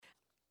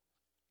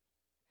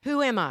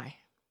Who am I?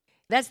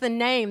 That's the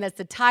name, that's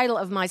the title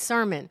of my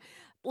sermon.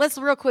 Let's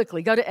real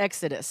quickly go to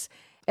Exodus.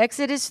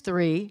 Exodus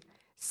 3,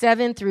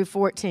 7 through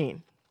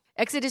 14.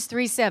 Exodus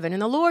 3, 7.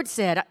 And the Lord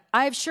said,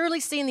 I have surely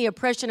seen the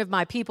oppression of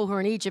my people who are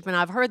in Egypt, and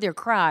I've heard their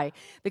cry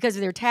because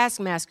of their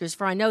taskmasters,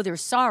 for I know their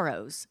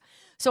sorrows.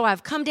 So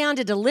I've come down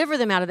to deliver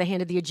them out of the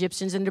hand of the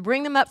Egyptians and to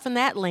bring them up from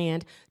that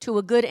land to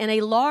a good and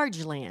a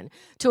large land,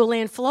 to a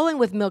land flowing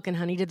with milk and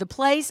honey, to the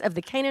place of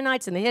the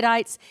Canaanites and the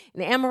Hittites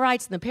and the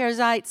Amorites and the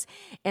Perizzites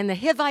and the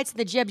Hivites and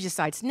the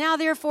Jebusites. Now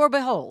therefore,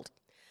 behold,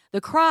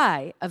 the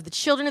cry of the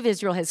children of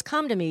Israel has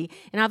come to me,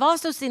 and I've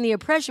also seen the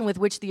oppression with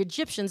which the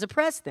Egyptians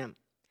oppress them.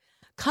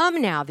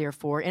 Come now,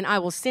 therefore, and I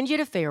will send you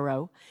to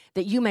Pharaoh,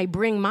 that you may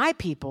bring my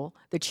people,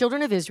 the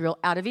children of Israel,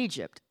 out of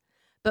Egypt.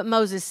 But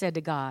Moses said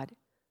to God,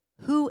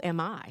 who am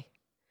I,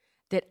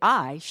 that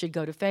I should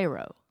go to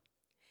Pharaoh,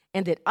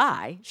 and that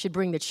I should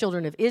bring the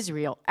children of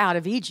Israel out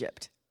of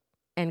Egypt?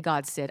 And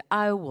God said,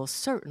 I will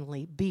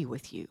certainly be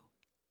with you.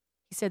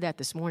 He said that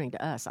this morning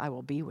to us, I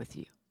will be with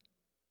you.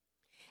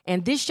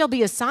 And this shall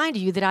be a sign to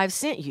you that I have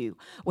sent you.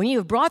 When you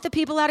have brought the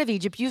people out of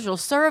Egypt, you shall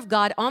serve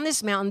God on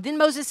this mountain. Then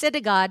Moses said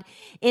to God,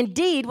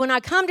 indeed, when I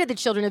come to the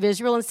children of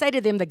Israel and say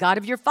to them, the God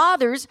of your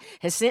fathers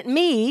has sent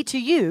me to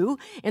you,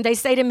 and they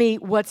say to me,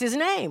 what's his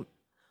name?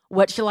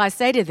 What shall I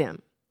say to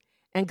them?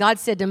 And God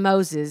said to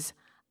Moses,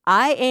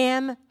 I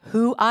am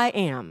who I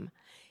am.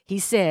 He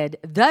said,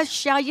 thus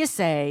shall you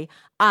say,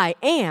 I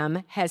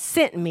am has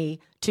sent me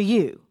to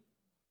you.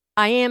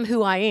 I am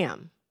who I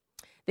am.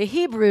 The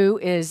Hebrew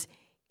is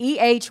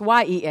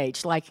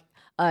E-H-Y-E-H, like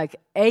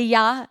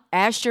Ayah,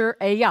 Asher,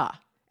 Ayah.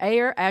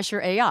 Ayer,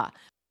 Asher, Ayah.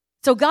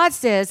 So God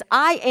says,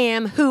 I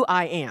am who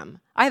I am.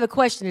 I have a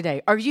question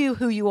today. Are you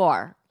who you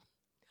are?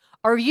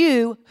 Are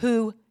you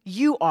who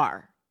you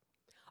are?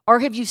 Or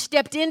have you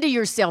stepped into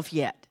yourself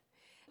yet?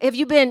 Have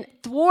you been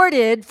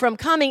thwarted from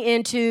coming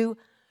into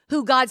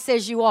who God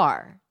says you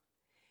are?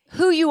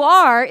 Who you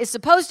are is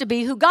supposed to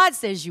be who God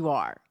says you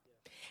are.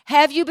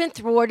 Have you been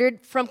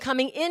thwarted from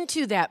coming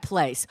into that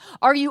place?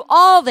 Are you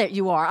all that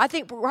you are? I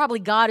think probably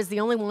God is the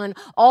only one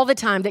all the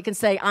time that can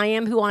say, I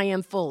am who I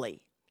am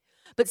fully.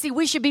 But see,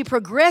 we should be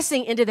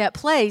progressing into that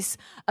place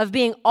of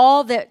being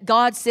all that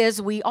God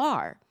says we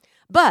are.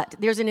 But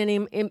there's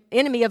an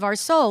enemy of our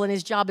soul, and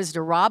his job is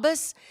to rob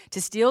us,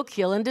 to steal,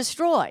 kill, and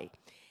destroy.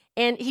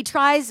 And he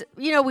tries,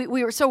 we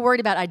were so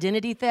worried about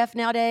identity theft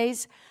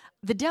nowadays.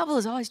 The devil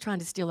is always trying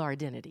to steal our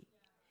identity.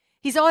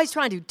 He's always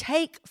trying to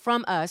take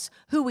from us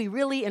who we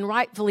really and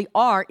rightfully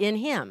are in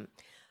him.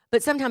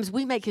 But sometimes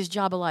we make his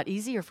job a lot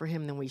easier for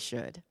him than we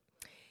should.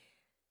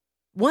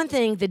 One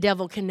thing the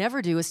devil can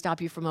never do is stop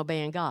you from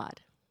obeying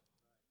God.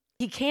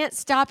 He can't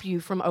stop you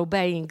from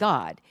obeying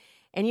God.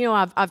 And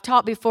I've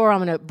taught before,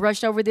 I'm going to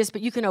brush over this,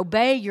 but you can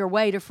obey your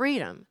way to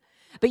freedom.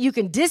 But you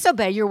can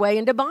disobey your way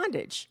into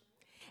bondage.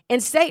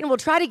 And Satan will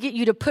try to get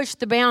you to push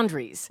the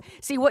boundaries.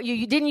 See, what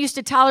you didn't used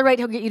to tolerate,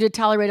 he'll get you to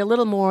tolerate a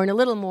little more and a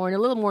little more and a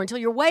little more until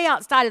you're way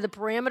outside of the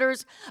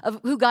parameters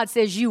of who God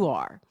says you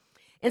are.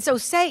 And so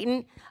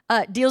Satan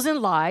deals in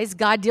lies.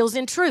 God deals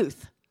in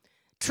truth.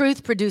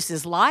 Truth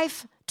produces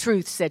life.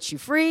 Truth sets you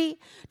free.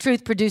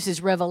 Truth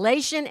produces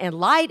revelation and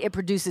light. It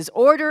produces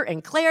order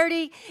and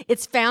clarity.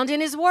 It's found in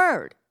his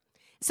word.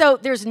 So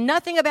there's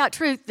nothing about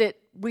truth that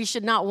we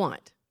should not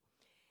want.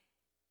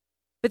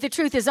 But the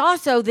truth is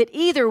also that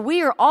either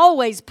we are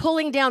always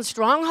pulling down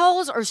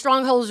strongholds or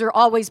strongholds are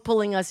always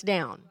pulling us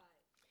down.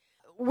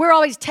 We're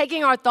always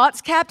taking our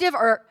thoughts captive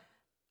or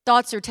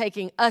thoughts are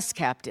taking us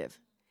captive.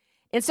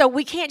 And so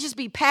we can't just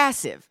be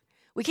passive.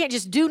 We can't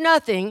just do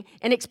nothing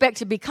and expect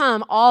to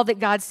become all that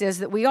God says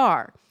that we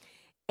are.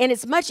 And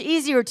it's much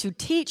easier to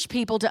teach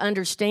people to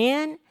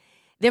understand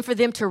than for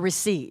them to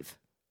receive.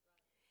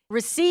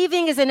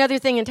 Receiving is another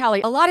thing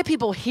entirely. A lot of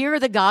people hear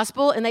the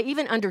gospel and they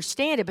even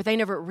understand it, but they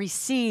never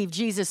receive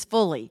Jesus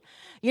fully.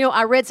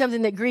 I read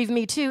something that grieved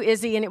me too,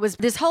 Izzy, and it was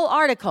this whole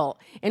article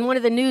in one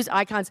of the news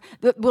icons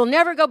that will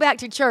never go back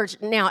to church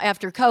now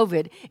after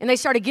COVID. And they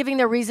started giving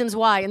their reasons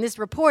why. And this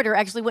reporter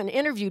actually went and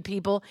interviewed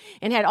people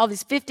and had all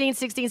these 15,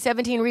 16,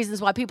 17 reasons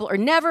why people are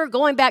never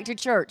going back to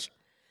church.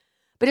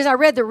 But as I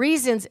read the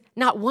reasons,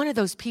 not one of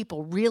those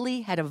people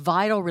really had a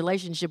vital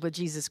relationship with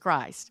Jesus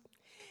Christ.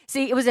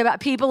 See, it was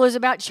about people, it was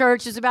about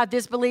church, it was about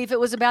this belief, it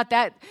was about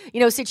that,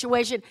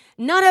 situation.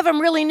 None of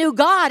them really knew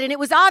God, and it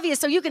was obvious.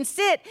 So you can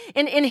sit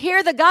and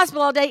hear the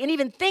gospel all day and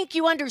even think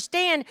you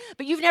understand,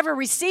 but you've never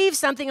received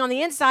something on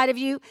the inside of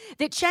you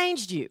that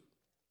changed you.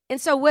 And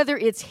so whether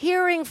it's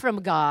hearing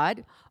from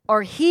God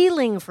or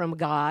healing from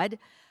God,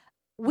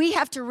 we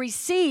have to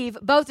receive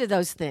both of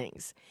those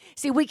things.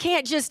 See, we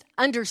can't just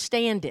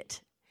understand it.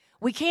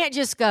 We can't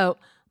just go,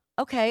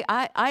 okay,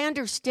 I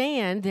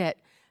understand that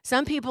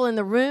some people in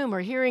the room are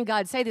hearing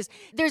God say this.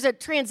 There's a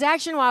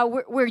transaction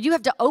where you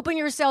have to open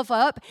yourself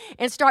up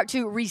and start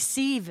to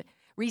receive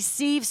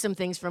some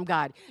things from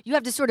God. You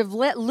have to sort of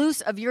let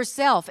loose of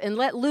yourself and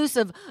let loose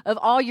of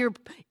all your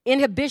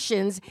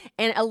inhibitions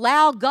and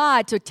allow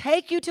God to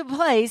take you to a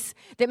place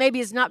that maybe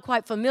is not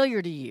quite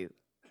familiar to you.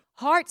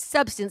 Heart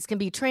substance can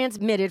be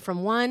transmitted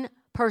from one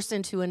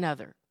person to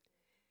another.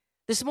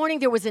 This morning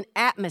there was an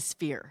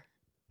atmosphere.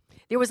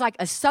 There was like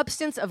a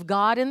substance of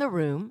God in the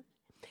room,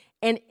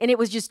 and it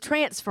was just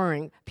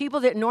transferring. People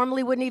that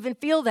normally wouldn't even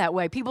feel that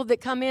way. People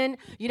that come in,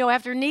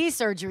 after knee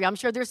surgery. I'm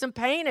sure there's some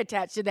pain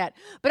attached to that.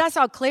 But I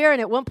saw Claire,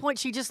 and at one point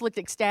she just looked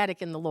ecstatic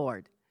in the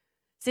Lord,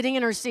 sitting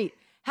in her seat.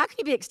 How can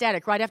you be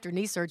ecstatic right after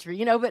knee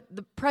surgery? But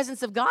the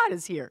presence of God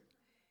is here.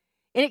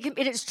 And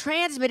it's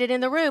transmitted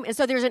in the room. And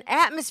so there's an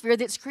atmosphere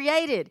that's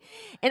created.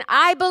 And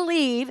I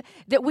believe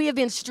that we have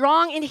been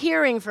strong in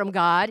hearing from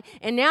God.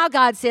 And now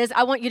God says,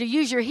 I want you to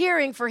use your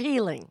hearing for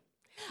healing.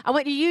 I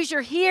want you to use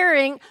your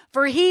hearing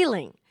for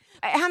healing.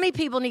 How many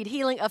people need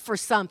healing for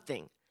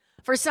something?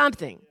 For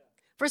something.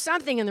 For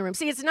something in the room.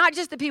 See, it's not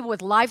just the people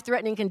with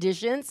life-threatening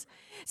conditions.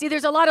 See,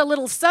 there's a lot of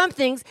little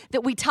somethings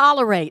that we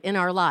tolerate in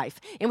our life.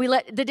 And we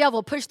let the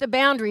devil push the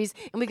boundaries.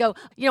 And we go,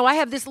 I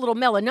have this little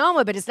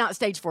melanoma, but it's not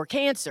stage 4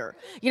 cancer.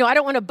 I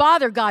don't want to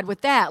bother God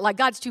with that. Like,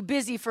 God's too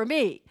busy for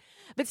me.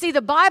 But see,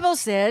 the Bible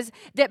says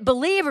that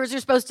believers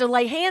are supposed to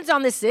lay hands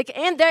on the sick,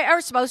 and they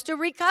are supposed to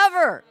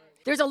recover.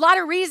 There's a lot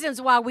of reasons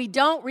why we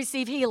don't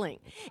receive healing.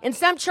 And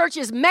some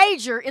churches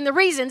major in the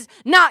reasons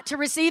not to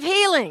receive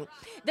healing.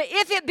 The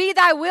if it be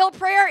thy will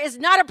prayer is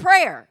not a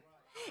prayer.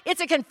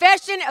 It's a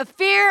confession of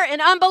fear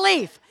and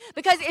unbelief.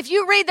 Because if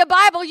you read the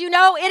Bible, you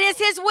know it is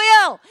his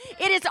will.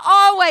 It is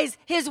always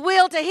his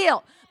will to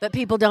heal. But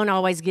people don't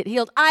always get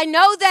healed. I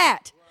know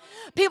that.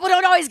 People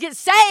don't always get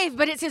saved,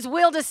 but it's his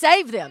will to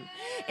save them.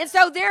 And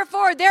so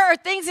therefore, there are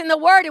things in the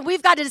Word, and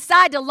we've got to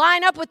decide to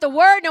line up with the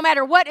Word no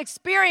matter what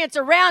experience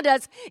around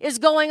us is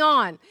going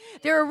on.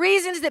 There are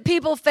reasons that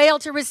people fail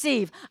to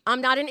receive. I'm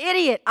not an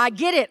idiot. I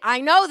get it. I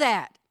know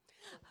that.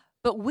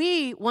 But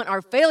we want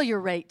our failure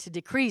rate to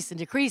decrease and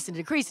decrease and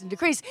decrease and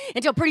decrease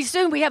until pretty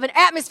soon we have an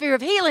atmosphere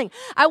of healing.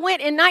 I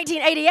went in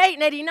 1988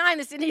 and 89,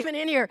 this isn't even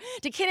in here,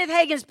 to Kenneth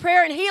Hagin's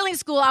prayer and healing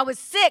school. I was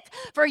sick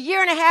for a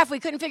year and a half. We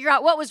couldn't figure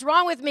out what was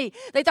wrong with me.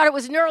 They thought it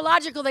was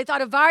neurological. They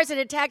thought a virus had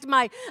attacked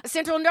my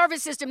central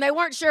nervous system. They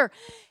weren't sure.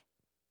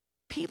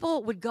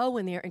 People would go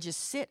in there and just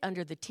sit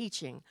under the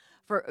teaching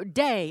for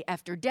day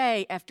after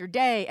day after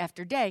day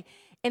after day,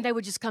 and they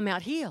would just come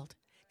out healed.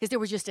 Because there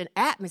was just an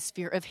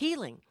atmosphere of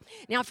healing.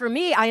 Now, for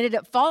me, I ended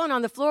up falling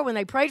on the floor when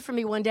they prayed for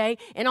me one day,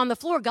 and on the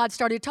floor, God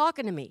started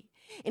talking to me.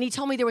 And he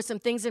told me there were some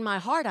things in my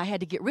heart I had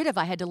to get rid of,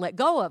 I had to let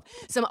go of.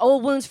 Some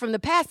old wounds from the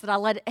past that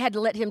I had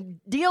to let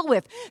him deal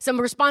with. Some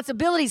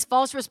responsibilities,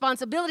 false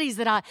responsibilities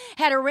that I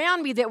had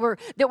around me that were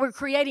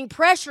creating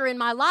pressure in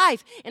my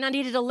life, and I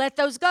needed to let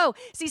those go.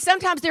 See,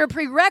 sometimes there are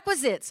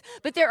prerequisites,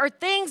 but there are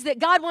things that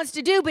God wants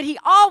to do, but he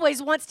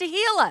always wants to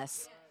heal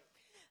us.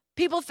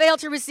 People fail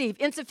to receive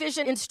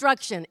insufficient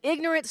instruction,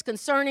 ignorance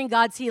concerning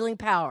God's healing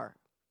power.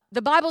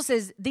 The Bible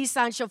says these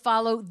signs shall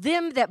follow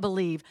them that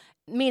believe,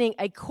 meaning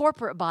a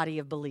corporate body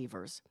of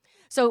believers.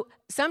 So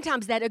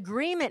sometimes that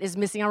agreement is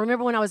missing. I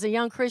remember when I was a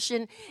young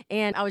Christian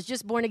and I was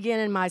just born again,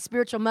 and my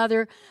spiritual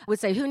mother would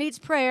say, who needs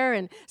prayer?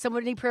 And someone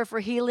would need prayer for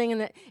healing.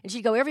 And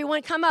she'd go,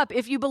 everyone come up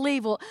if you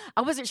believe. Well,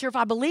 I wasn't sure if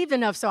I believed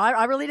enough, so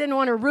I really didn't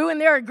want to ruin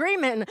their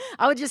agreement. And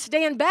I would just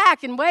stand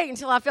back and wait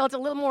until I felt a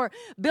little more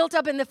built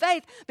up in the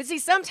faith. But see,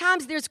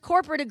 sometimes there's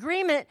corporate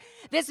agreement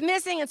that's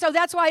missing. And so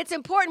that's why it's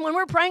important when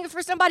we're praying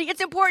for somebody,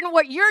 it's important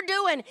what you're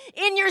doing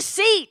in your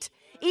seat.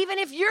 Even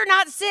if you're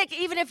not sick,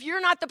 even if you're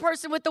not the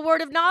person with the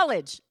word of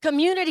knowledge.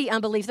 Community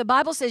unbelief. The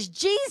Bible says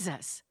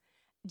Jesus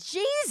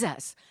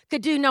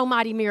could do no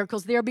mighty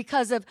miracles there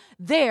because of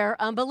their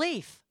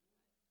unbelief.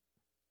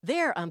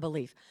 Their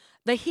unbelief.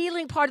 The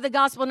healing part of the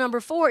gospel, number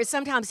 4, is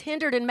sometimes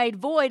hindered and made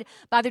void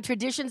by the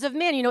traditions of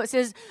men. It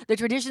says the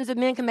traditions of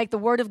men can make the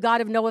word of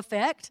God of no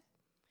effect.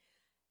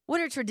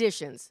 What are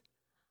traditions?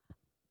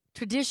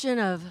 Tradition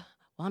of,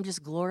 I'm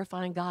just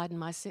glorifying God in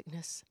my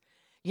sickness.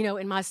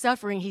 In my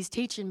suffering, he's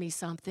teaching me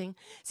something.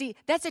 See,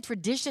 that's a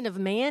tradition of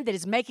man that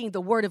is making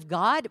the word of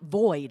God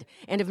void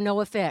and of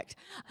no effect.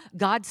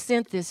 God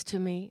sent this to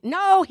me.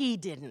 No, he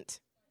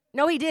didn't.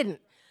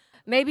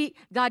 Maybe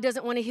God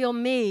doesn't want to heal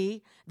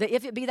me, that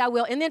if it be thy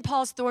will. And then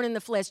Paul's thorn in the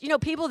flesh.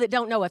 People that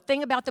don't know a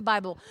thing about the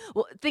Bible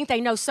will think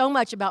they know so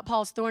much about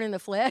Paul's thorn in the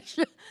flesh.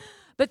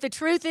 But the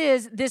truth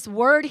is, this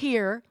word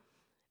here,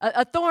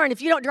 a thorn,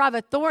 if you don't drive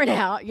a thorn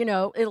out,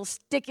 it'll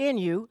stick in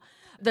you.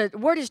 The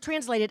word is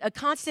translated a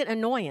constant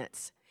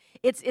annoyance.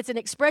 It's an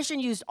expression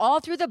used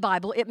all through the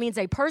Bible. It means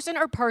a person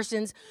or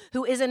persons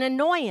who is an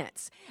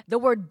annoyance. The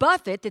word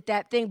buffet,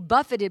 that thing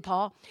buffeted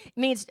Paul,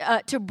 means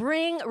to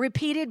bring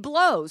repeated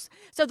blows.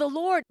 So the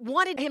Lord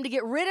wanted him to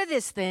get rid of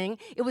this thing.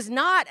 It was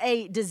not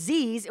a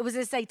disease. It was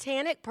a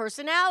satanic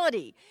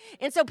personality.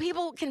 And so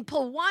people can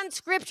pull one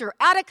scripture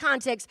out of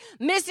context,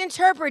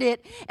 misinterpret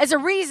it as a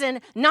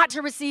reason not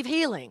to receive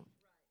healing.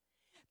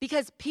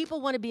 Because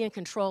people want to be in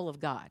control of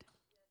God.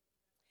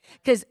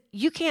 Because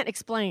you can't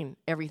explain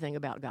everything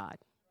about God.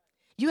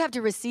 You have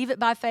to receive it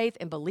by faith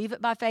and believe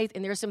it by faith,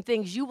 and there are some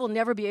things you will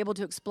never be able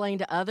to explain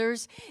to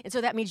others, and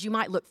so that means you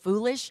might look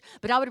foolish,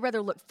 but I would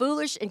rather look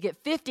foolish and get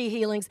 50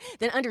 healings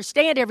than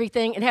understand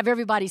everything and have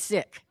everybody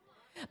sick.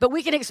 But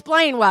we can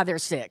explain why they're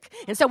sick,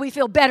 and so we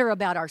feel better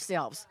about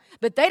ourselves,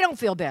 but they don't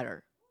feel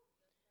better.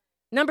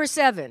 Number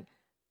 7,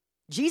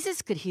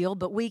 Jesus could heal,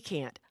 but we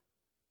can't.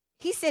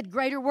 He said,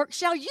 greater work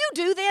shall you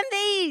do than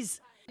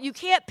these. You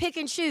can't pick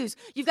and choose.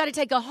 You've got to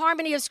take a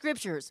harmony of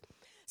scriptures.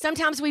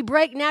 Sometimes we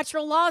break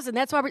natural laws, and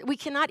that's why we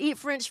cannot eat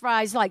French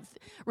fries. Like,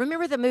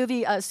 remember the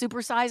movie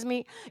Super Size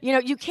Me? You know,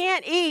 you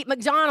can't eat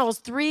McDonald's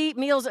 3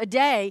 meals a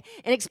day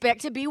and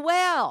expect to be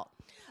well.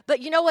 But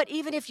you know what?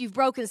 Even if you've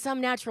broken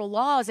some natural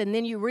laws and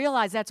then you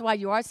realize that's why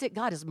you are sick,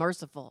 God is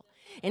merciful,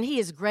 and He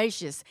is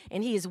gracious,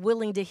 and He is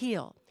willing to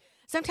heal.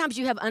 Sometimes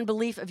you have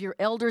unbelief of your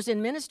elders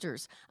and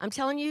ministers. I'm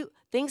telling you,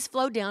 things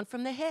flow down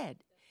from the head.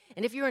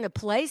 And if you're in a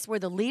place where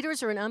the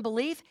leaders are in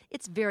unbelief,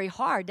 it's very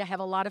hard to have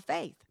a lot of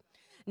faith.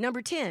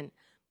 Number 10,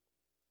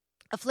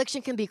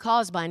 affliction can be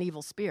caused by an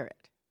evil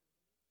spirit.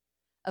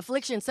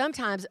 Affliction,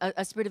 sometimes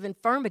a spirit of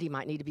infirmity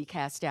might need to be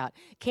cast out.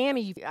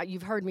 Cammie,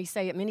 you've heard me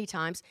say it many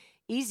times,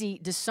 Easy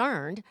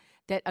discerned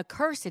that a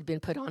curse had been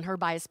put on her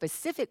by a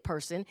specific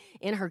person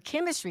in her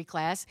chemistry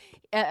class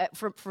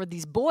for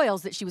these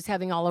boils that she was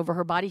having all over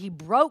her body. He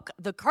broke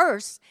the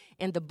curse,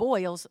 and the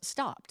boils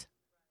stopped.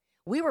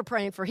 We were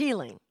praying for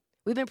healing.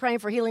 We've been praying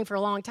for healing for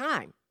a long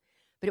time.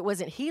 But it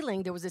wasn't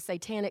healing. There was a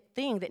satanic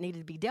thing that needed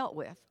to be dealt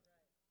with.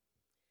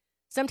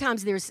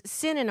 Sometimes there's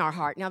sin in our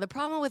heart. Now, the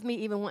problem with me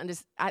even wanting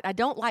to, I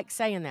don't like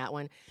saying that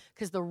one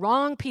because the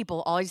wrong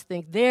people always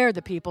think they're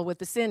the people with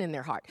the sin in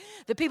their heart.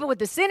 The people with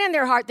the sin in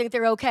their heart think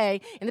they're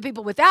okay, and the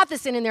people without the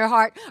sin in their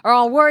heart are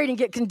all worried and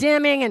get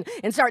condemning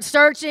and start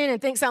searching and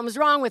think something's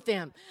wrong with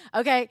them,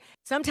 okay?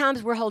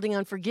 Sometimes we're holding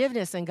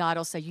unforgiveness, and God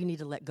will say, you need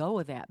to let go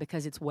of that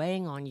because it's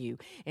weighing on you.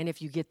 And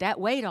if you get that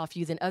weight off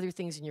you, then other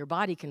things in your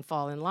body can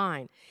fall in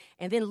line.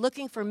 And then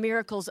looking for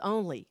miracles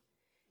only.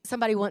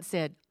 Somebody once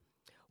said,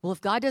 well, if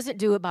God doesn't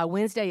do it by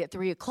Wednesday at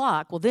 3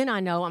 o'clock, well, then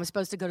I know I'm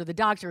supposed to go to the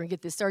doctor and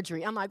get this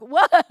surgery. I'm like,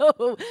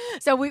 whoa.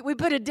 So we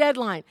put a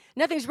deadline.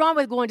 Nothing's wrong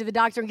with going to the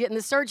doctor and getting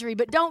the surgery,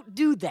 but don't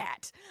do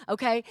that,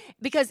 okay?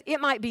 Because it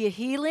might be a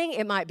healing.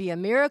 It might be a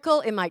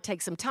miracle. It might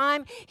take some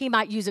time. He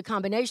might use a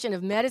combination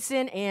of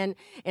medicine and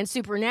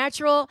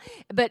supernatural,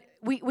 but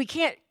we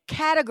can't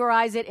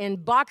categorize it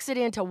and box it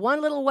into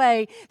one little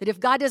way that if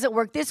God doesn't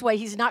work this way,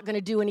 He's not going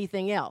to do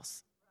anything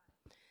else.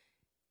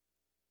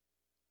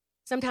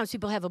 Sometimes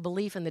people have a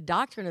belief in the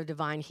doctrine of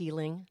divine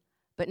healing,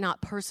 but not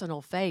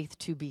personal faith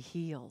to be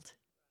healed.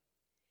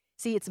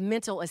 See, it's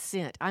mental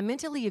assent. I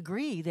mentally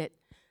agree that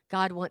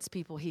God wants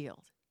people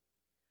healed,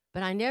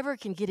 but I never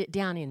can get it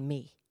down in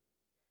me.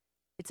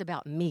 It's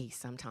about me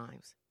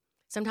sometimes.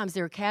 Sometimes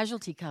there are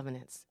casualty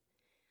covenants.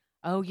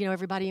 Oh, you know,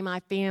 everybody in my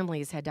family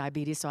has had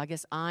diabetes, so I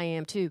guess I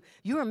am too.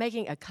 You are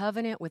making a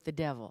covenant with the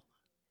devil.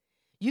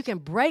 You can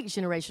break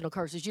generational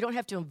curses. You don't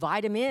have to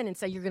invite him in and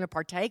say you're going to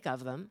partake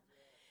of them.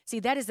 See,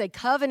 that is a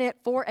covenant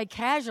for a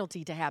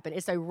casualty to happen.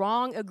 It's a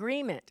wrong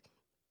agreement.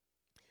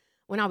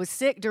 When I was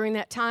sick during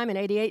that time in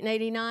 88 and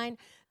 89,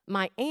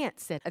 my aunt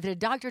said that a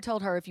doctor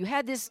told her if you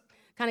had this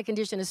kind of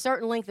condition a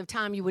certain length of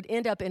time, you would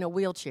end up in a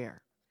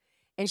wheelchair.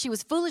 And she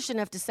was foolish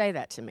enough to say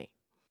that to me.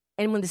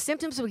 And when the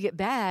symptoms would get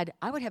bad,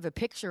 I would have a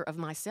picture of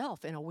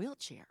myself in a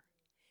wheelchair.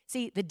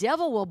 See, the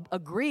devil will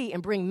agree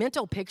and bring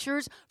mental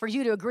pictures for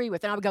you to agree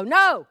with. And I would go,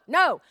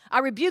 no, I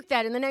rebuke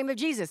that in the name of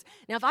Jesus.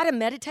 Now, if I'd have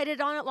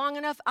meditated on it long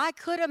enough, I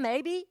could have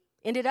maybe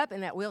ended up in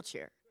that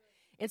wheelchair.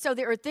 And so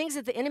there are things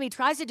that the enemy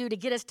tries to do to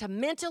get us to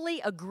mentally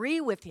agree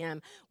with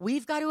him.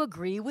 We've got to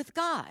agree with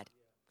God.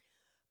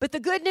 But the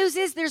good news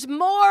is there's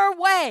more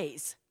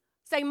ways.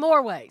 Say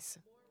more ways.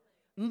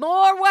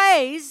 More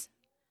ways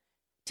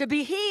to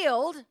be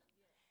healed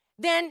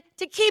than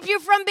to keep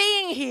you from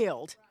being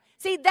healed.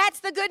 See, that's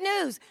the good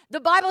news.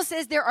 The Bible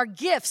says there are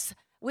gifts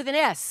with an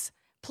S,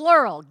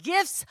 plural,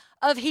 gifts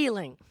of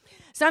healing.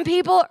 Some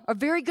people are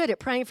very good at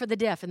praying for the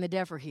deaf, and the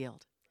deaf are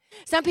healed.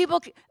 Some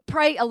people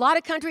pray, a lot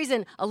of countries,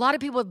 and a lot of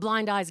people with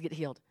blind eyes get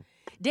healed.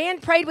 Dan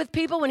prayed with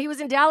people when he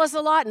was in Dallas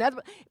a lot, and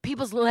other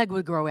people's leg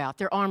would grow out,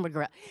 their arm would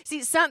grow out.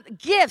 See, some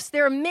gifts,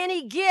 there are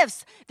many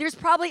gifts. There's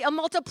probably a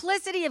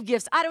multiplicity of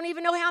gifts. I don't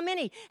even know how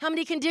many. How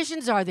many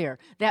conditions are there?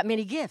 That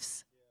many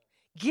gifts.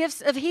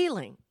 Gifts of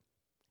healing.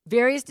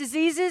 Various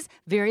diseases,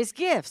 various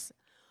gifts.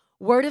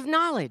 Word of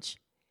knowledge.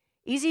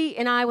 Easy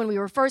and I, when we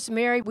were first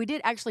married, we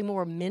did actually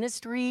more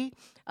ministry,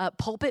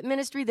 pulpit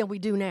ministry than we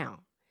do now.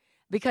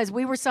 Because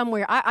we were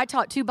somewhere, I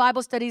taught 2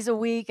 Bible studies a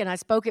week, and I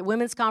spoke at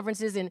women's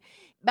conferences, and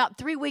about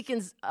 3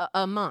 weekends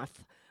a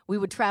month, we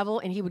would travel,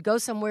 and he would go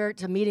somewhere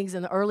to meetings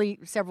in the early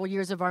several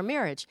years of our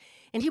marriage,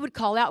 and he would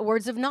call out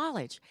words of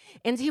knowledge.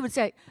 And he would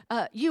say,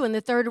 you in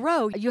the 3rd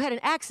row, you had an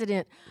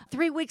accident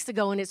 3 weeks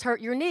ago, and it's hurt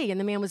your knee. And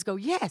the man would go,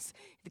 yes,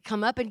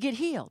 come up and get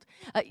healed.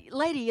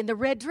 Lady in the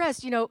red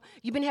dress, you know,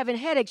 you've been having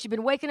headaches. You've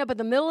been waking up in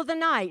the middle of the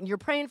night, and you're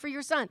praying for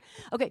your son.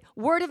 Okay,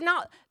 word of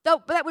knowledge,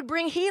 that would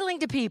bring healing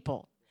to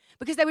people.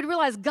 Because they would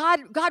realize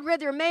God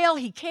read their mail,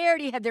 He cared,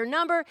 He had their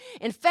number,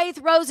 and faith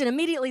rose, and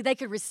immediately they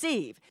could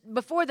receive.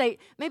 Before they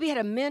maybe had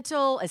a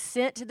mental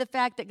assent to the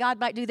fact that God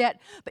might do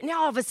that, but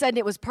now all of a sudden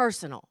it was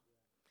personal.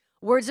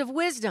 Words of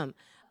wisdom.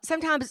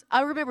 Sometimes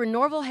I remember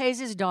Norval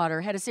Hayes'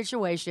 daughter had a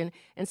situation,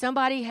 and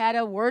somebody had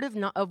a word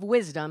of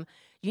wisdom.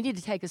 You need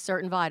to take a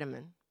certain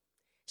vitamin.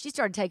 She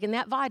started taking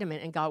that vitamin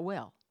and got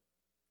well.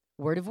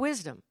 Word of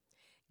wisdom.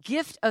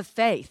 gift of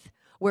faith,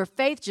 where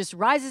faith just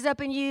rises up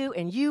in you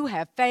and you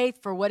have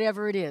faith for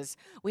whatever it is.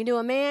 We knew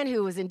a man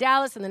who was in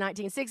Dallas in the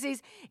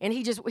 1960s, and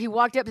he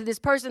walked up to this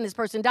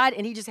person died,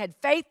 and he just had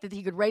faith that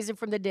he could raise him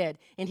from the dead,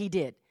 and he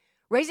did.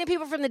 Raising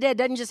people from the dead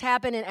doesn't just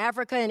happen in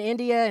Africa and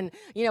India and,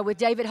 with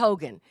David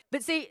Hogan.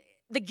 But see,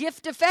 the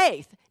gift of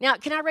faith. Now,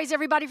 can I raise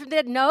everybody from the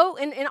dead? No.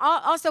 And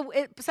also,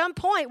 at some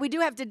point, we do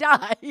have to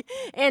die.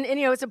 And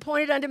it's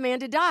appointed unto man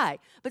to die.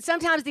 But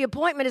sometimes the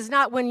appointment is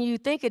not when you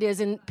think it is,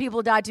 and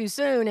people die too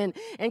soon.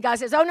 And God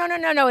says, oh,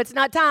 no, it's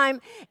not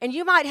time. And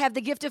you might have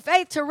the gift of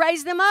faith to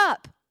raise them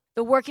up.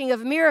 The working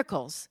of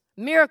miracles.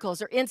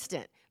 Miracles are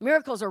instant.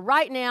 Miracles are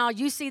right now.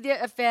 You see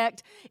the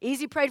effect.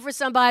 Easy prayed for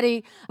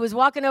somebody who was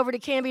walking over to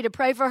Canby to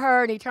pray for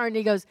her, and he turned and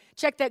he goes,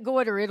 check that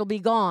goiter. It'll be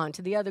gone,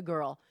 to the other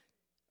girl.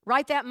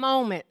 Right that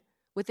moment,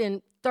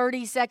 within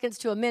 30 seconds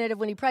to a minute of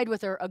when he prayed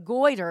with her, a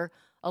goiter,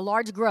 a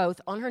large growth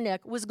on her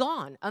neck, was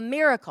gone. A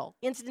miracle,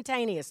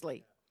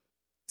 instantaneously.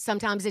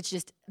 Sometimes it's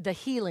just the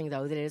healing,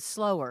 though, that is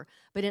slower.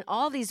 But in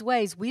all these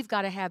ways, we've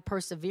got to have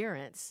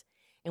perseverance,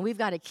 and we've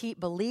got to keep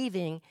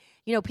believing.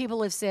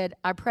 People have said,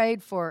 I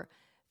prayed for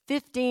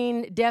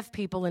 15 deaf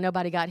people and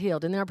nobody got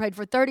healed. And then I prayed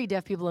for 30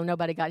 deaf people and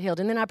nobody got healed.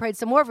 And then I prayed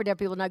some more for deaf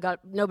people and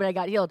nobody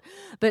got healed.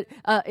 But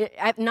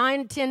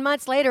 9-10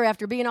 months later,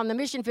 after being on the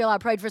mission field, I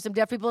prayed for some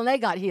deaf people and they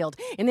got healed.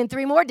 And then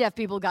 3 more deaf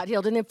people got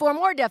healed. And then 4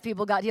 more deaf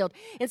people got healed.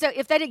 And so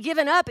if they'd have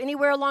given up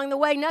anywhere along the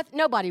way,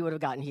 nobody would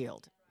have gotten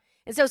healed.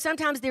 And so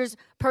sometimes there's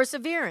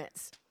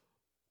perseverance.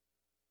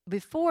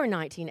 Before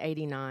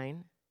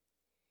 1989,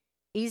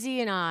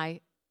 Easy and I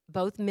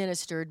both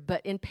ministered,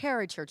 but in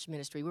parachurch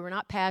ministry. We were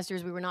not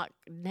pastors. Didn't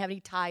have any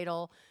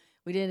title.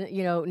 We didn't,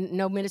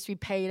 no ministry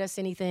paid us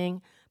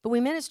anything, but we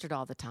ministered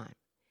all the time.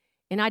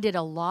 And I did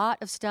a lot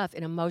of stuff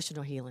in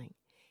emotional healing.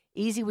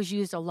 Easy was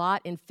used a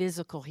lot in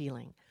physical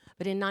healing.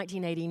 But in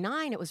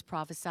 1989, it was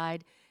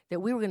prophesied that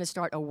we were going to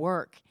start a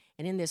work.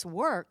 And in this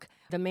work,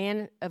 the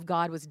man of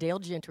God was Dale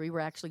Gentry. We're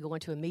actually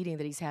going to a meeting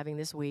that he's having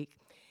this week.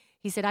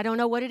 He said, I don't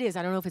know what it is.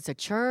 I don't know if it's a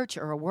church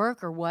or a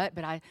work or what,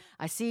 but I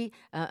see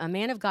a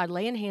man of God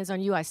laying hands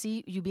on you. I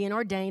see you being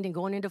ordained and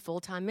going into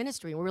full-time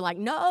ministry. And we were like,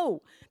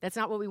 no, that's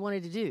not what we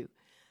wanted to do.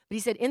 But he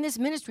said, in this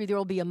ministry, there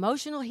will be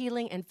emotional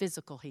healing and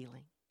physical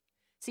healing.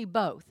 See,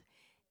 both.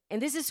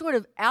 And this is sort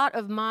of out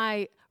of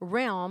my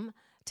realm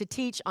to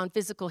teach on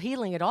physical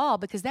healing at all,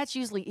 because that's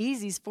usually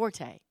Easy's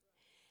forte.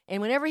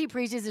 And whenever he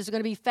preaches, there's going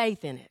to be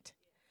faith in it.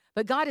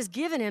 But God has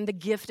given him the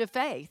gift of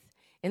faith,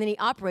 and then he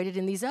operated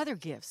in these other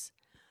gifts.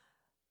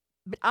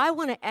 But I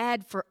want to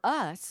add for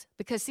us,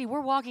 because, see, we're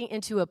walking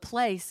into a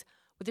place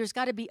where there's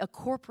got to be a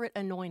corporate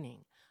anointing,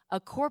 a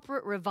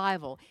corporate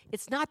revival.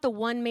 It's not the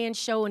one-man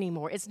show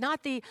anymore. It's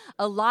not the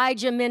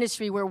Elijah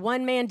ministry where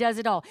one man does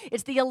it all.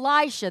 It's the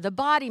Elisha, the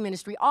body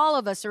ministry. All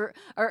of us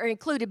are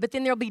included, but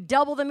then there'll be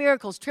double the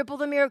miracles, triple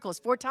the miracles,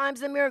 4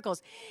 times the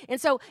miracles.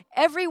 And so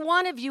every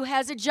one of you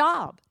has a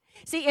job.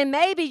 See, and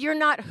maybe you're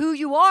not who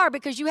you are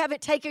because you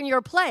haven't taken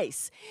your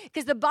place.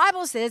 Because the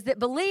Bible says that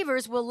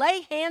believers will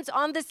lay hands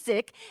on the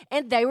sick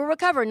and they will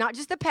recover. Not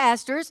just the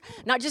pastors,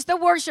 not just the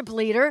worship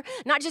leader,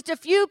 not just a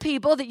few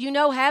people that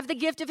have the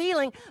gift of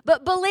healing,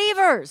 but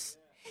believers.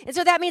 And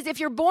so that means if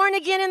you're born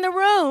again in the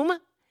room,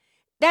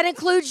 that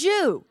includes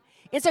you.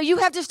 And so you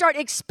have to start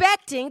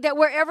expecting that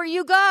wherever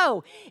you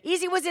go.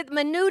 Easy was at the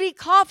Minuti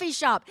coffee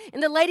shop,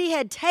 and the lady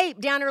had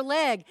tape down her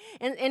leg,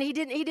 and he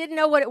didn't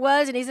know what it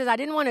was, and he says, I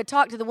didn't want to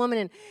talk to the woman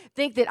and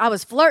think that I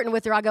was flirting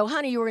with her. I go,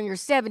 honey, you were in your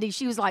 70s.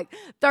 She was like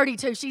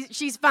 32.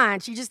 She's fine.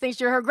 She just thinks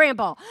you're her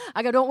grandpa.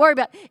 I go, don't worry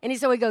about it. And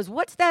he goes,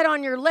 what's that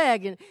on your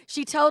leg? And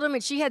she told him,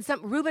 and she had some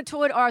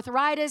rheumatoid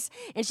arthritis,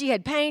 and she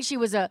had pain. She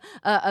was a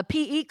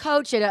PE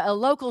coach at a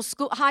local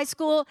high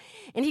school,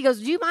 and he goes,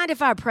 do you mind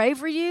if I pray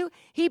for you?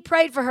 He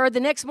prayed for her.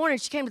 The next morning,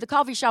 she came to the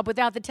coffee shop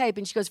without the tape,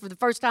 and she goes, for the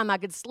first time I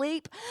could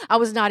sleep. I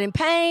was not in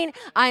pain.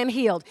 I am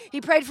healed.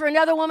 He prayed for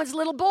another woman's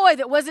little boy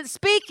that wasn't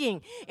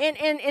speaking, and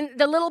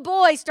the little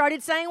boy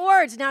started saying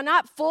words. Now,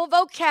 not full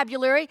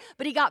vocabulary,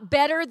 but he got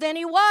better than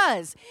he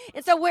was.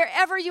 And so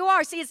wherever you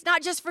are, see, it's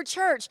not just for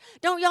church.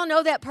 Don't y'all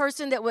know that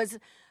person that was,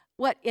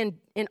 in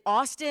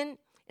Austin?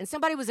 And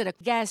somebody was at a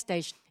gas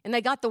station, and they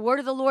got the word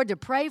of the Lord to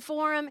pray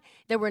for him.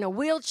 They were in a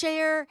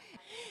wheelchair.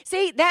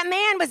 See, that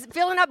man was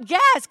filling up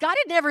gas. God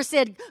had never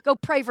said, go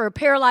pray for a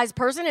paralyzed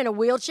person in a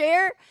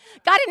wheelchair.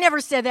 God had never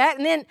said that.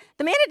 And then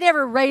the man had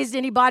never raised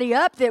anybody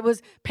up that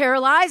was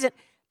paralyzed. And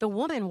the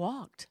woman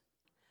walked.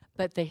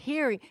 But the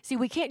hearing, see,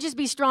 we can't just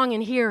be strong in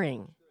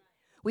hearing.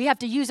 We have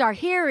to use our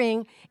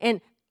hearing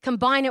and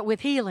combine it with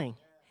healing.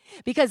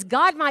 Because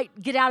God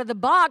might get out of the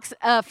box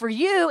for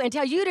you and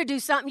tell you to do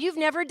something you've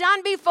never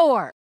done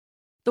before.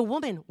 The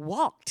woman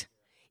walked.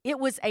 It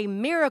was a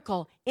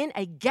miracle in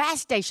a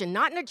gas station,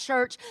 not in a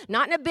church,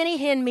 not in a Benny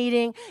Hinn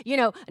meeting,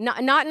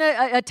 not in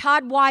a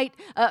Todd White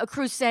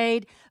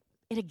crusade,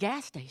 in a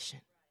gas station.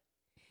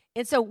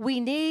 And so we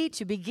need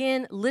to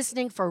begin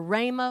listening for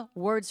rhema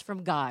words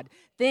from God,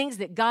 things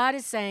that God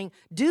is saying,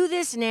 do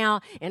this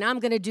now, and I'm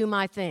going to do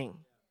my thing.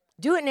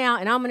 Do it now,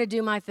 and I'm going to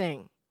do my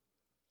thing.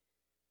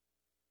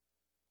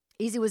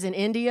 Easy was in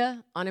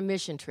India on a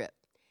mission trip.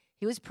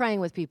 He was praying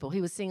with people. He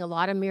was seeing a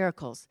lot of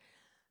miracles.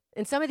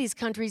 In some of these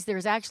countries,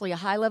 there's actually a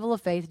high level of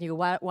faith. And you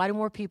go, why do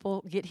more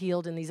people get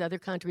healed in these other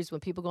countries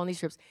when people go on these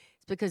trips?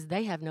 It's because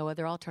they have no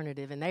other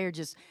alternative. And they are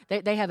just,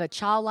 they have a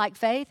childlike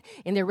faith,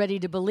 and they're ready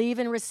to believe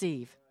and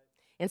receive.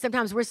 And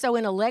sometimes we're so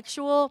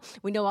intellectual,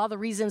 we know all the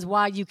reasons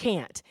why you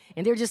can't.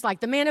 And they're just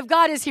like, the man of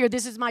God is here.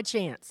 This is my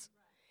chance.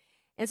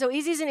 And so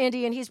Easy's in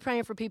India, and he's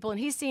praying for people, and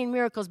he's seeing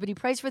miracles, but he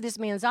prays for this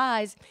man's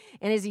eyes.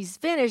 And as he's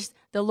finished,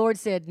 the Lord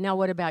said, now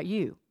what about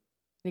you?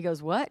 And he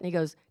goes, what? And he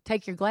goes,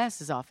 take your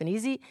glasses off. And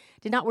Easy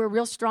did not wear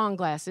real strong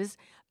glasses,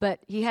 but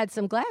he had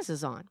some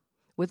glasses on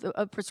with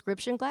a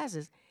prescription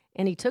glasses.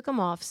 And he took them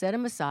off, set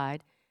them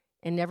aside,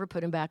 and never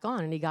put them back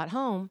on. And he got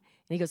home,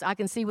 and he goes, I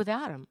can see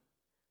without them.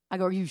 I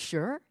go, are you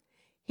sure?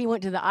 He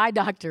went to the eye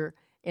doctor,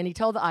 and he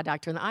told the eye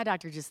doctor, and the eye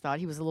doctor just thought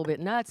he was a little bit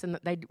nuts, and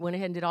they went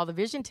ahead and did all the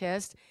vision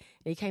tests,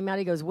 and he came out,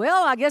 he goes,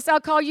 well, I guess I'll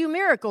call you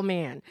Miracle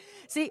Man.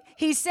 See,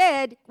 he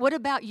said, what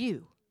about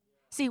you?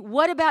 See,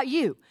 what about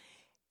you?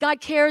 God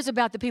cares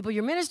about the people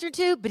you're ministering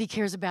to, but he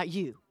cares about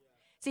you.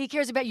 See, he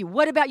cares about you.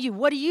 What about you?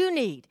 What do you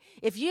need?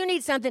 If you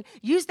need something,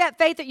 use that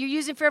faith that you're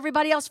using for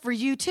everybody else for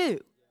you too.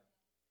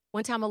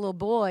 One time a little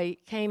boy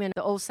came in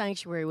the old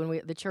sanctuary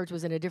when the church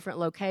was in a different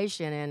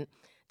location, and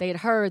they had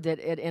heard that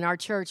in our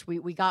church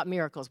we got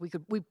miracles.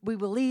 We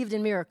believed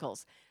in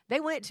miracles. They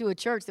went to a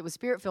church that was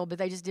spirit-filled, but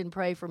they just didn't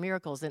pray for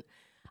miracles. And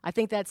I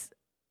think that's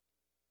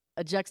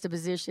a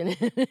juxtaposition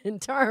in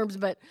terms,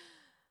 but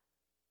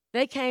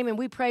they came and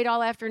we prayed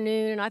all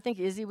afternoon, and I think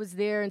Izzy was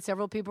there and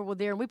several people were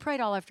there, and we prayed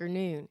all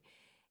afternoon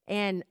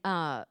and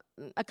a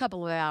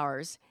couple of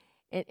hours,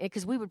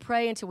 because we would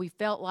pray until we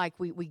felt like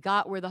we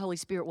got where the Holy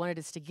Spirit wanted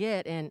us to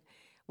get, and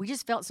we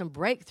just felt some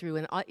breakthrough.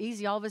 And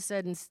Izzy, all of a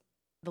sudden,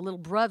 the little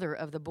brother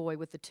of the boy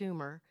with the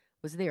tumor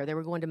was there. They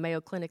were going to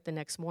Mayo Clinic the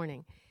next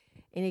morning,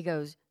 and he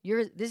goes,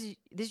 this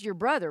is your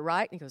brother,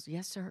 right? And he goes,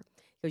 yes, sir.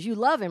 He goes, you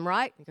love him,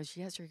 right? He goes,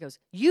 yes, sir. He goes,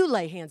 you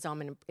lay hands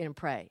on him and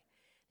pray.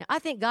 Now, I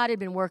think God had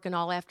been working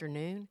all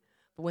afternoon,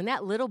 but when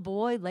that little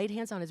boy laid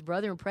hands on his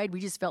brother and prayed,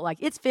 we just felt like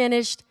it's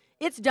finished,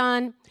 it's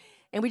done,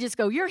 and we just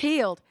go, you're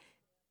healed.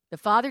 The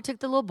father took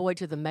the little boy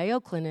to the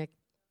Mayo Clinic.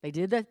 They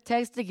did the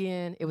test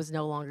again. It was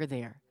no longer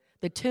there.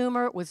 The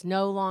tumor was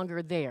no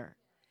longer there.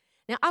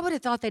 Now, I would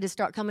have thought they'd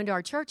start coming to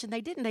our church, and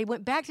they didn't. They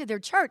went back to their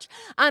church.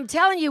 I'm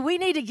telling you, we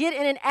need to get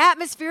in an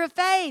atmosphere of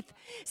faith.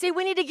 See,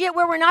 we need to get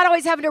where we're not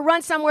always having to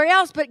run somewhere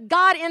else, but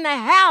God in the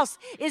house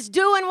is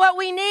doing what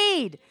we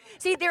need.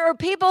 See, there are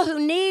people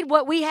who need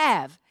what we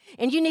have,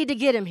 and you need to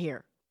get them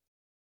here.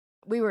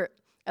 We were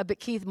up at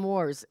Keith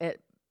Moore's at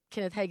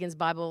Kenneth Hagin's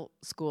Bible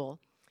School,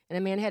 and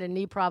a man had a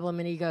knee problem,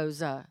 and he goes,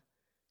 do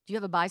you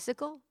have a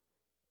bicycle?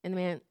 And the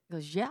man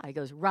goes, yeah. He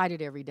goes, ride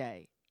it every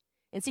day.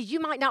 And see, you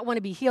might not want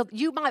to be healed.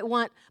 You might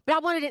want, but I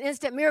wanted an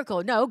instant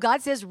miracle. No,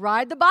 God says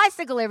ride the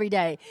bicycle every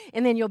day,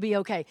 and then you'll be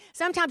okay.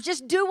 Sometimes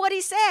just do what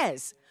he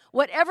says.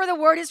 Whatever the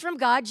word is from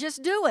God,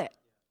 just do it.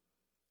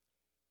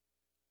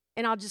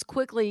 And I'll just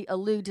quickly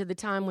allude to the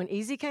time when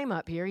Easy came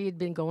up here. He had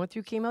been going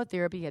through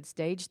chemotherapy. He had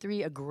stage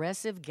 3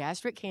 aggressive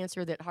gastric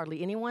cancer that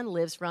hardly anyone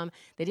lives from.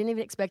 They didn't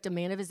even expect a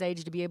man of his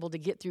age to be able to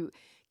get through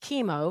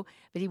chemo,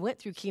 but he went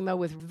through chemo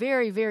with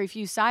very, very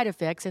few side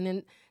effects, and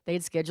then they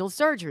had scheduled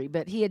surgery.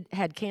 But he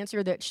had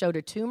cancer that showed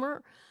a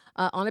tumor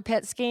on a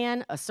PET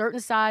scan, a certain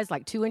size,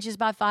 like 2 inches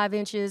by 5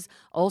 inches,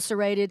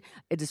 ulcerated.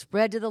 It had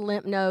spread to the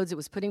lymph nodes. It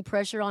was putting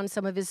pressure on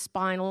some of his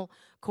spinal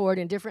cord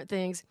and different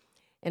things.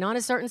 And on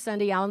a certain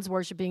Sunday, Alan's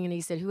worshiping, and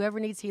he said, whoever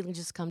needs healing,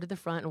 just come to the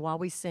front, and while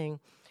we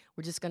sing,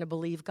 we're just going to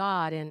believe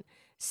God. And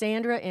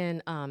Sandra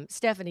and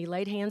Stephanie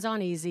laid hands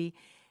on Easy,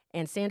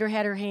 and Sandra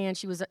had her hand.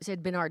 She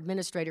had been our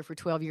administrator for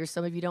 12 years.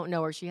 Some of you don't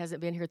know her. She hasn't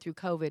been here through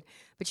COVID.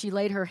 But she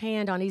laid her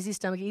hand on Easy's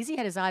stomach. Easy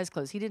had his eyes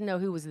closed. He didn't know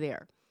who was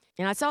there.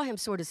 And I saw him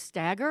sort of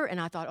stagger, and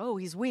I thought, oh,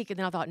 he's weak. And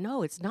then I thought,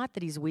 no, it's not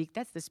that he's weak.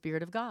 That's the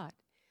Spirit of God.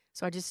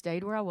 So I just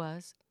stayed where I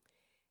was.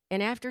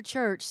 And after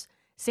church,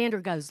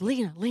 Sandra goes,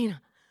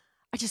 Lena,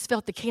 I just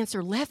felt the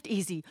cancer left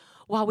Easy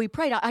while we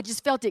prayed. I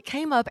just felt it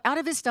came up out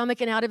of his stomach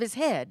and out of his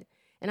head.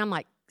 And I'm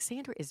like,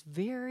 Sandra is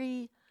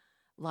very,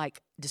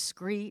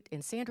 discreet,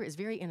 and Sandra is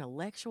very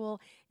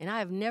intellectual, and I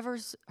have never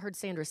heard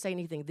Sandra say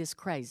anything this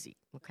crazy,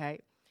 okay?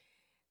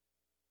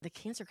 The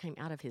cancer came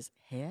out of his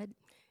head,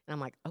 and I'm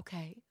like,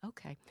 okay.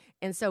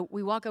 And so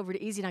we walk over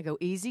to Easy, and I go,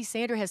 Easy,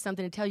 Sandra has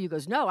something to tell you. He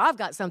goes, no, I've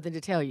got something to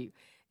tell you.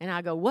 And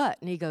I go, what?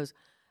 And he goes,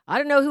 I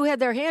don't know who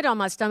had their hand on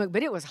my stomach,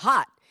 but it was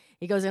hot.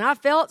 He goes, and I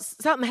felt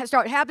something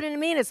start happening to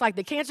me, and it's like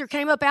the cancer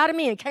came up out of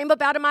me and came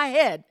up out of my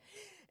head.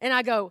 And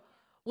I go,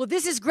 well,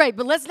 this is great,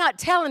 but let's not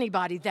tell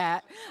anybody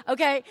that,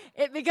 okay?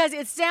 Because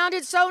it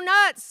sounded so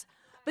nuts.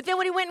 But then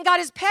when he went and got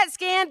his PET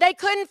scan, they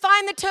couldn't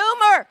find the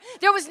tumor.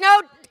 There was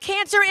no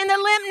cancer in the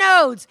lymph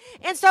nodes.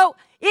 And so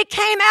it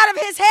came out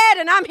of his head,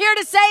 and I'm here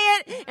to say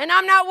it, and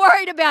I'm not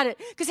worried about it.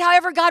 Because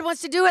however God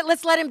wants to do it,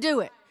 let's let him do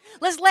it.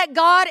 Let's let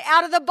God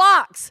out of the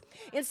box.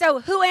 And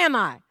so who am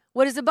I?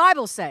 What does the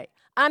Bible say?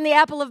 I'm the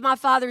apple of my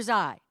Father's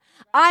eye.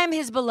 I am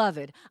his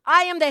beloved.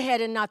 I am the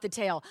head and not the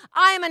tail.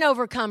 I am an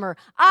overcomer.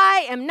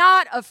 I am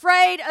not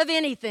afraid of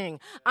anything.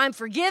 I'm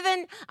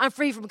forgiven. I'm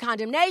free from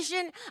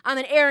condemnation. I'm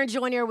an heir and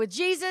joint heir with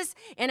Jesus,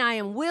 and I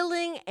am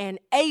willing and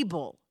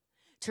able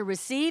to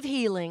receive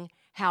healing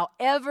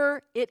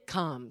however it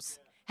comes.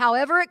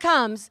 However it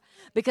comes,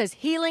 because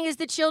healing is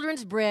the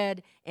children's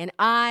bread, and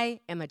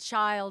I am a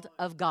child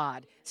of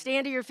God.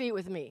 Stand to your feet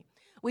with me.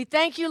 We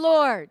thank you,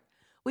 Lord.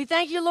 We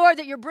thank you, Lord,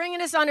 that you're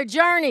bringing us on a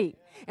journey.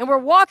 And we're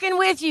walking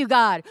with you,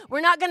 God.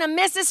 We're not going to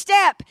miss a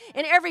step.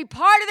 In every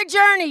part of the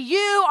journey,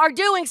 you are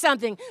doing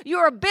something. You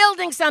are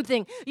building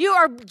something. You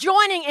are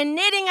joining and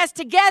knitting us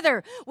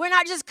together. We're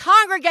not just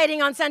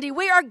congregating on Sunday.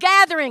 We are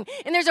gathering.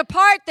 And there's a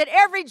part that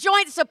every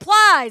joint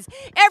supplies.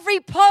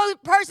 Every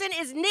person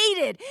is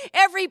needed.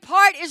 Every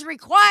part is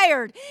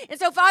required. And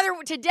so, Father,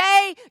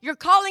 today you're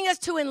calling us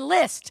to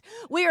enlist.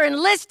 We are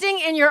enlisting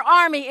in your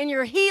army, in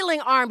your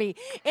healing army,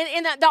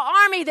 in the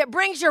army that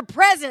brings your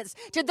presence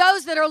to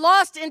those that are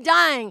lost and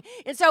dying.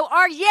 And so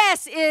our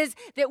yes is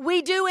that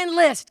we do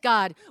enlist,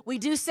 God. We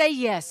do say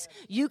yes.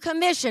 You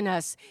commission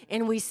us,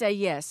 and we say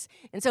yes.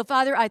 And so,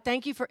 Father, I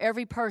thank you for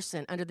every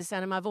person under the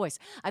sound of my voice.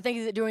 I thank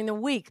you that during the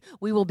week,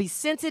 we will be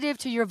sensitive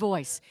to your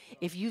voice.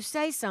 If you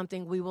say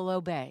something, we will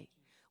obey.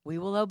 We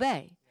will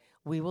obey.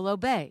 We will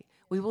obey.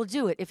 We will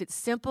do it. If it's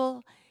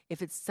simple,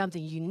 if it's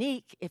something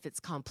unique, if it's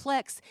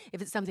complex, if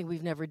it's something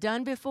we've never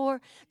done before,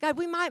 God,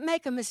 we might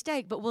make a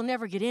mistake, but we'll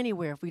never get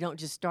anywhere if we don't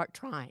just start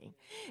trying.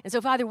 And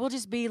so, Father, we'll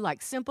just be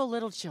like simple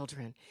little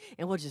children,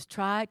 and we'll just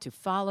try to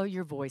follow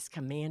your voice,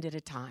 command at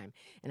a time.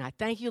 And I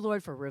thank you,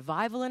 Lord, for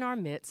revival in our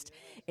midst.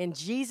 In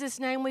Jesus'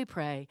 name we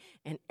pray,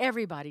 and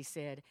everybody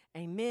said,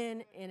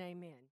 amen and amen.